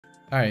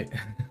All right.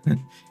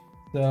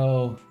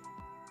 So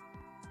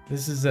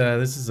this is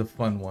a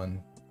fun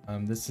one.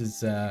 This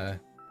is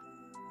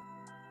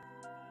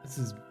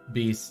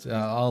Beast.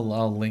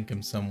 I'll link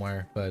him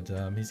somewhere, but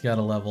he's got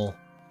a level.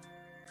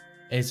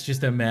 It's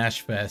just a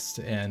mash fest,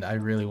 and I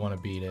really want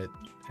to beat it,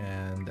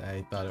 and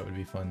I thought it would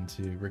be fun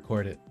to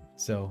record it.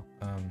 So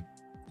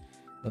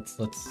let's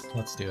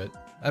do it.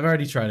 I've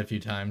already tried a few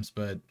times,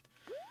 but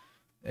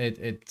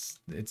it's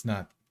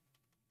not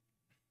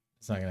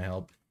gonna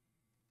help.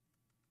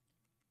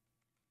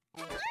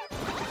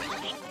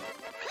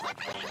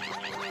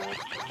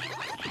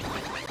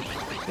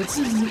 This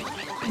is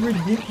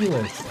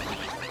ridiculous.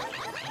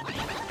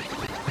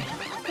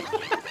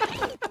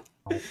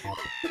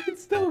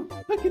 It's so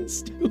fucking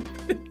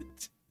stupid.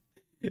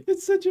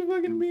 It's such a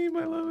fucking meme.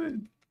 I love it.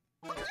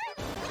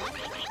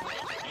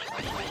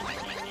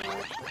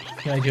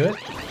 Can I do it?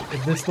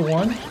 Is this the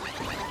one?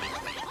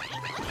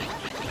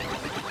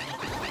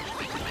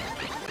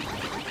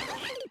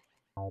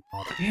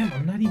 Damn,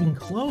 I'm not even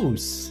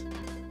close.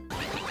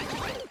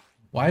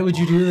 Why would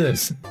you do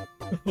this?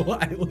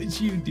 Why would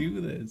you do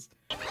this?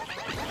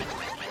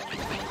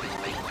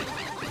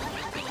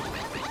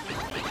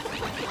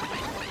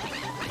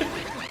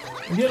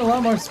 I'm getting a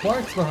lot more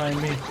sparks behind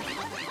me.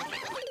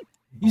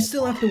 You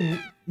still have to,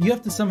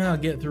 somehow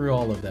get through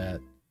all of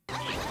that.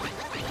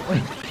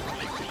 I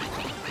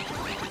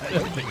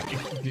don't think I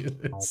can do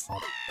this.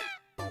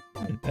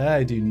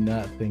 I do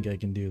not think I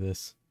can do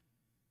this.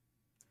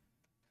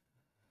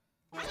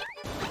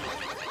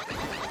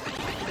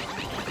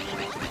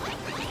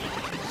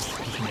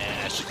 Just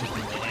mash.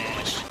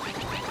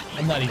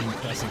 I'm not even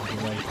pressing the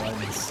right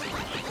buttons.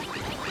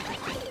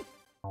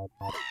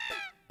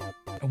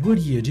 What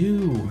do you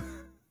do?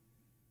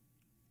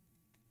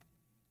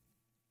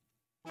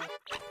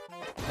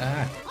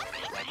 Ah.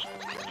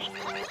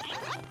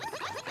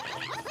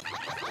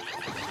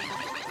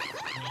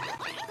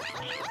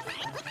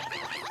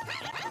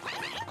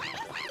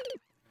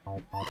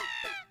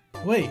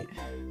 Wait,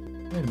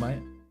 am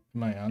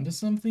I onto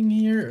something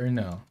here or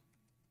no?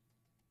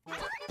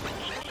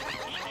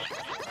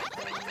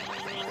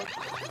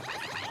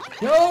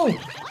 Yo,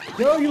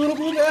 you little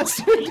blue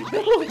bastard!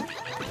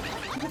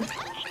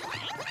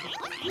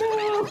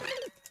 No!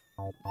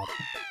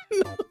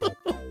 No!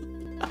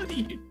 How do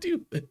you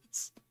do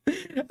this? How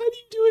do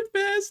you do it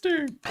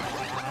faster?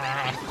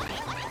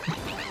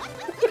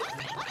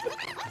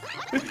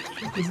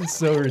 This is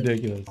so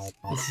ridiculous.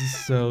 This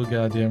is so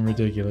goddamn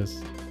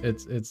ridiculous.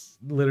 It's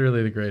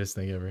literally the greatest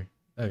thing ever.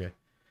 Okay.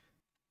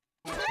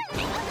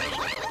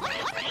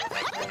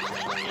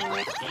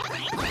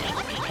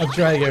 I'm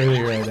trying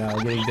everything right now.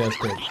 I'm getting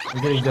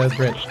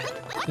desperate.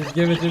 Just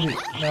give it to me.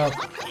 No,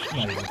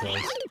 not even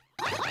close.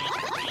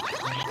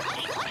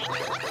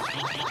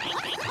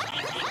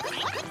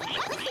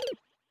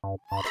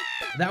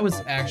 That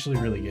was actually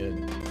really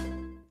good.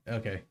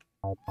 Okay.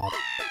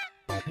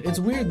 It's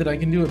weird that I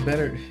can do it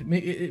better.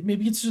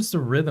 Maybe it's just a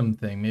rhythm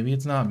thing. Maybe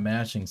it's not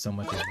mashing so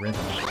much as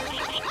rhythm.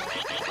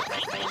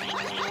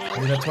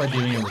 Maybe that's why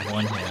doing it with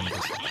one hand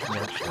just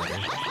works better.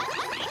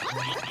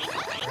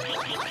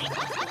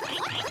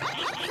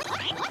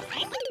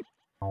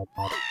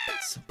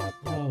 So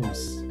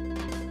close.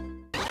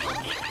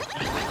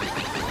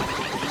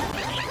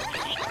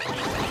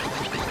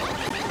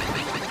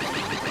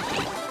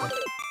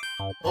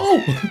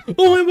 Oh!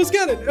 Oh, I almost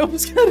got it!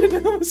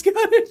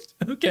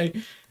 Okay.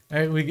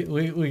 Alright,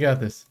 we got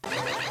this.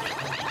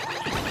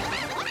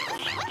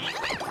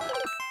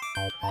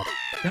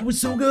 That was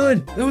so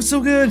good! That was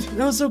so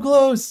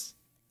close!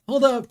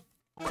 Hold up!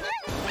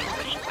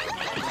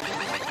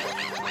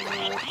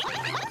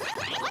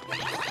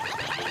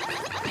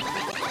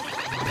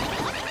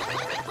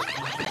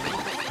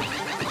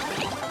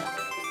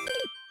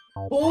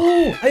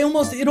 Oh! It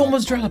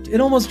almost dropped!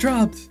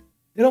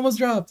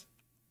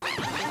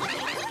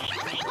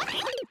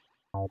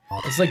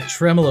 It's like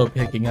tremolo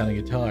picking on a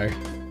guitar.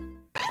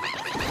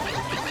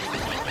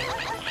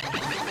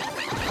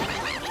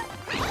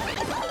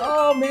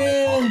 Oh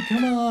man,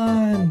 come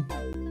on!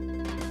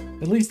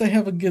 At least I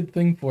have a good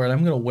thing for it.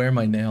 I'm gonna wear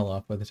my nail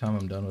off by the time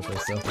I'm done with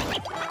this, so.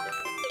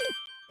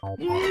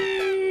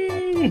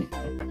 You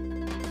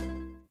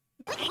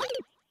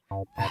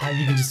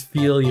can just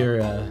feel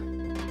your,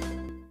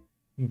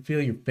 you can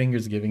feel your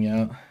fingers giving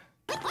out.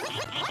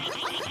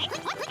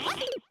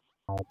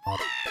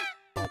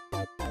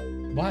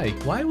 Why?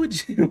 Why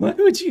would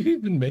you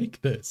even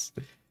make this?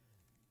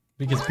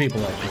 Because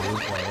people like me will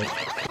play it.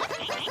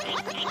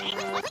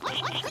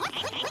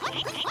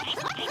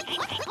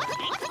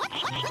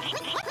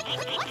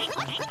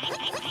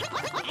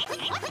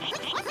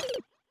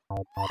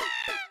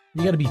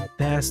 You gotta be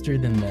faster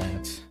than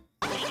that.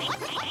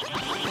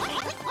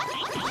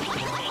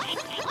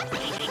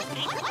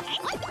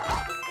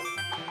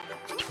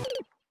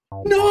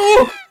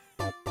 No!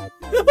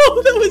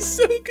 Oh, that was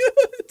so good!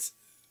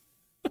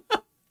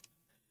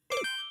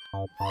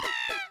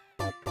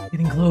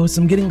 Getting close,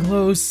 I'm getting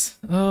close.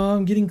 Oh,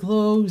 I'm getting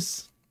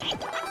close.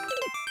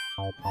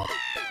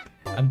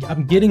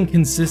 I'm getting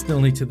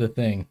consistently to the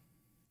thing.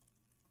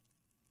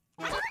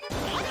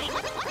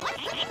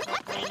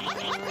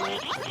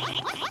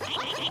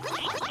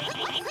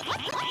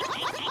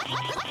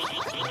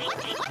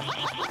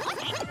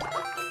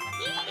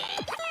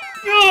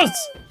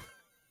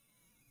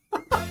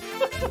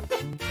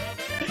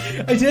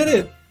 I did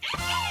it!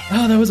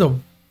 Oh, that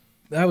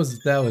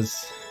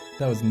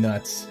was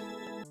nuts.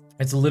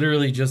 It's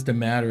literally just a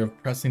matter of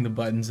pressing the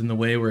buttons in the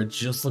way where it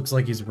just looks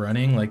like he's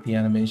running, like the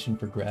animation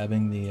for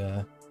grabbing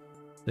the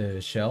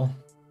shell.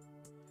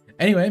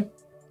 Anyway,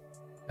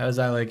 as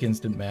I like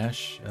instant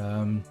mash,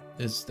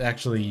 it's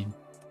actually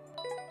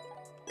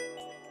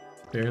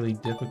fairly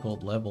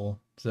difficult level.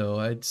 So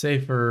I'd say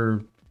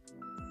for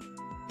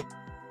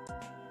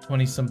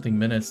 20-something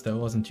minutes, that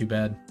wasn't too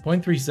bad.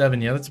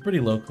 0.37, yeah, that's a pretty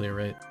low clear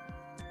rate.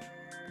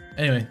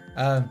 Anyway,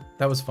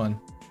 that was fun.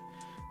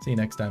 See you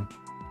next time.